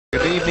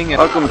Good evening and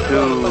welcome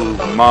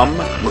to MoM,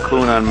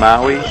 McLuhan on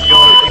Maui.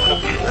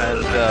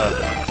 And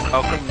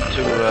welcome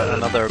to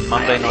another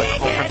Monday night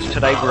conference.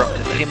 Today we're up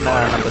to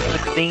seminar number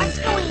 16.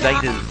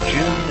 Date is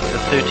June the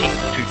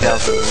 13th,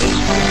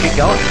 2011. Keep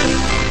going.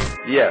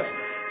 Yes.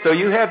 So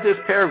you have this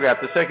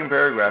paragraph, the second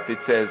paragraph. It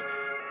says,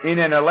 in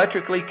an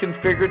electrically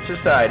configured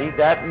society,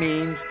 that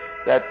means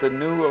that the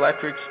new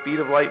electric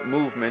speed of light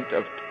movement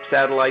of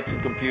satellites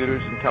and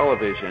computers and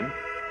television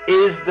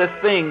is the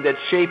thing that's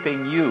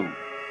shaping you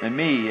and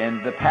me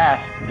and the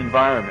past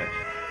environments.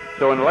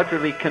 So an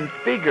electrically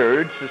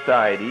configured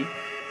society,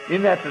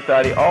 in that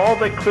society, all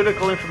the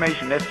critical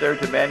information necessary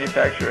to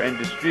manufacture and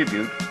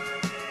distribute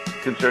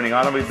concerning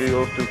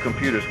automobiles to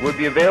computers would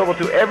be available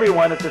to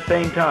everyone at the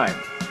same time.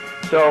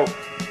 So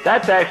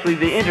that's actually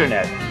the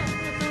internet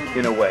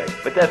in a way.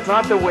 But that's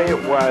not the way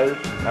it was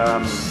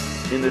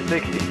in the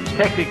 60s.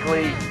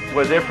 Technically,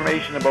 was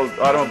information about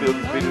automobiles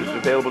and computers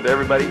available to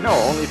everybody? No,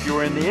 only if you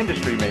were in the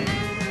industry maybe.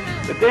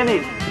 But then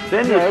it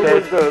said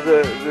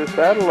the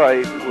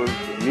satellite was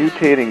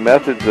mutating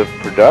methods of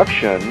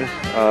production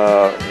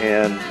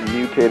and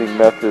mutating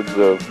methods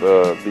of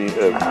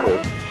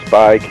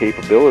spy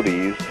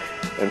capabilities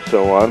and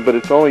so on. But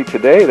it's only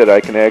today that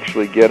I can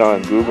actually get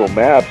on Google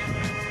Maps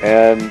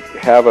and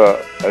have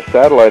a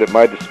satellite at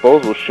my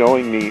disposal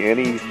showing me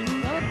any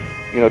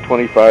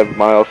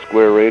 25-mile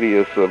square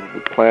radius of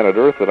planet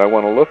Earth that I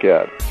want to look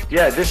at.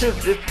 Yeah, this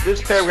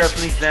paragraph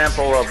is an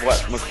example of what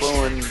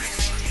McLuhan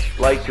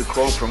like to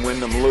quote from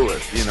Wyndham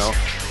Lewis,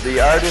 the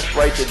artist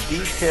writes a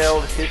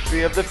detailed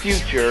history of the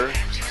future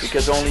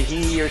because only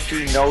he or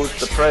she knows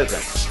the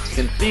present,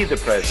 can see the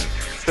present.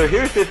 So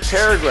here's this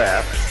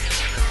paragraph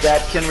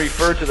that can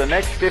refer to the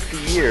next 50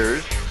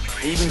 years,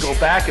 even go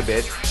back a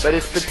bit, but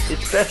its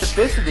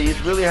specificity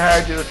is really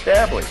hard to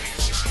establish.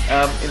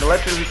 In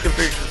electrically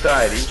configured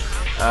society,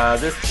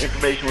 this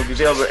information would be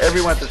available to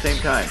everyone at the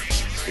same time.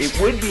 It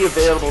would be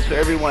available to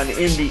everyone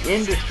in the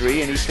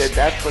industry, and he said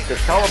that's what the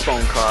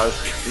telephone caused,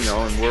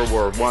 in World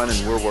War I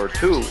and World War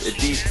II.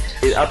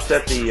 It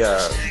upset the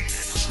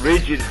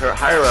rigid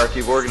hierarchy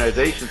of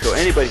organization, so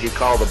anybody could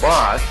call the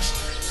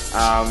boss.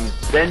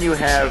 Then you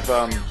have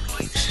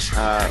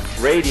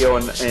radio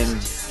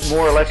and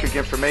more electric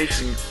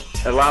information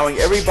allowing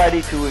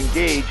everybody to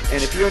engage,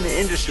 and if you're in the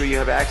industry, you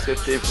have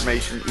access to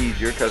information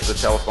easier because of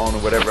the telephone or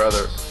whatever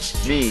other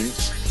means.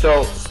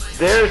 So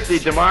there's the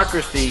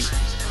democracy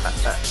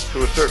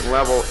to a certain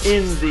level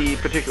in the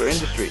particular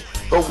industry.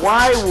 But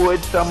why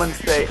would someone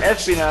say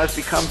espionage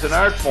becomes an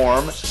art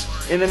form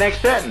in the next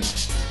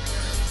sentence?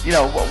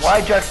 Why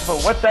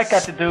juxtapose? What's that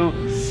got to do?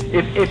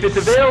 If it's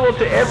available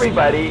to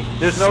everybody,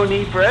 there's no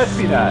need for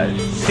espionage.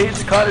 See,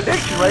 it's a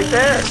contradiction right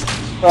there.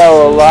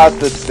 Well, a lot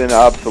that's been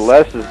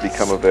obsolesced has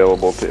become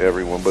available to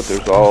everyone, but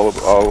there's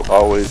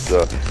always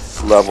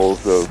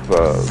levels of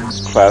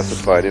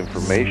classified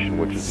information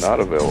which is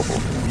not available.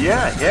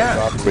 Yeah.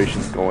 There's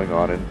operations going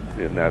on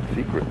in that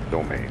secret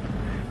domain.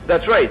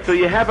 That's right. So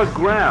you have a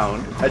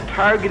ground, a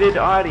targeted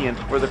audience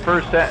for the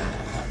first sentence.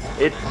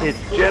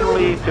 It's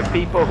generally to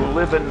people who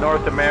live in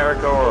North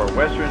America or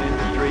Western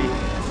industry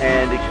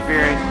and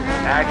experience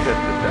access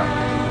to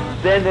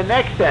stuff. Then the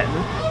next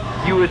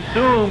sentence, you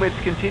assume it's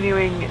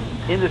continuing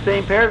in the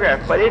same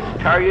paragraph, but it's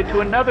targeted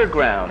to another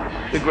ground,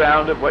 the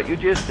ground of what you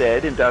just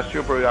said.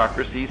 Industrial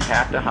bureaucracies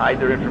have to hide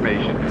their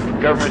information.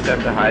 Governments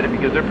have to hide it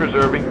because they're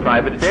preserving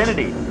private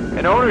identity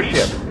and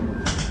ownership,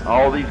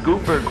 all these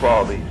Gutenberg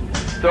qualities.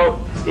 So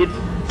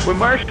when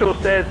Marshall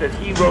says that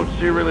he wrote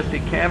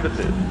surrealistic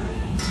canvases,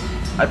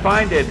 I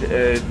find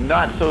it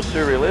not so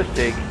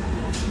surrealistic.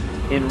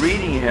 In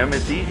reading him,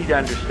 it's easy to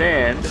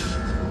understand,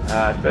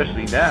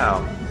 especially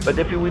now. But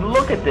if we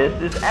look at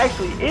this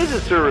actually is a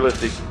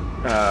surrealistic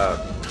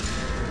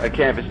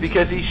canvas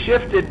because he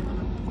shifted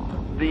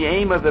the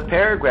aim of the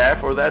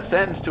paragraph or that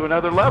sentence to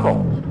another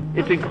level.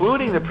 It's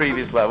including the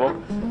previous level,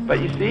 but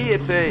you see,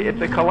 it's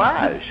a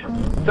collage.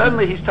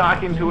 Suddenly he's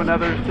talking to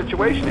another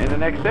situation in the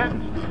next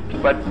sentence.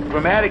 But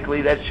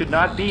grammatically, that should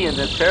not be in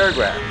this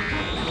paragraph.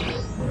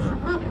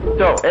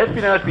 So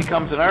espionage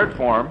becomes an art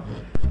form.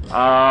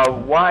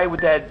 Why would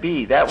that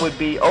be? That would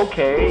be,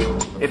 okay,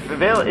 if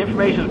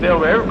information is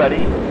available to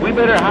everybody, we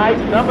better hide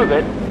some of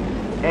it,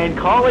 and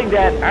calling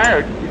that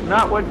art is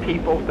not what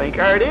people think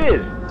art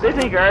is. They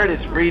think art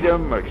is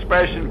freedom,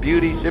 expression,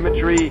 beauty,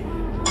 symmetry,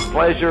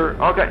 pleasure.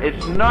 Okay,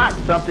 it's not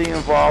something that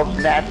involves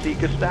Nazi,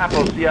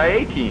 Gestapo,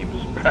 CIA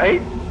teams,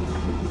 right?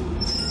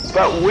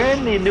 But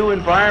when the new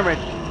environment,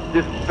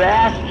 this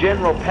vast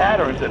general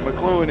patterns that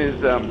McLuhan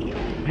is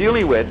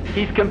dealing with,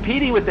 he's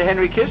competing with the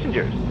Henry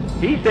Kissingers.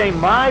 He's saying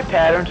my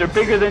patterns are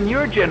bigger than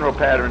your general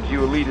patterns, you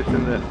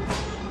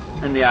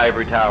elitists in the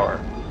ivory tower.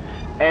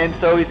 And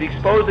so he's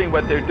exposing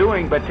what they're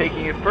doing, but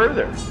taking it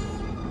further.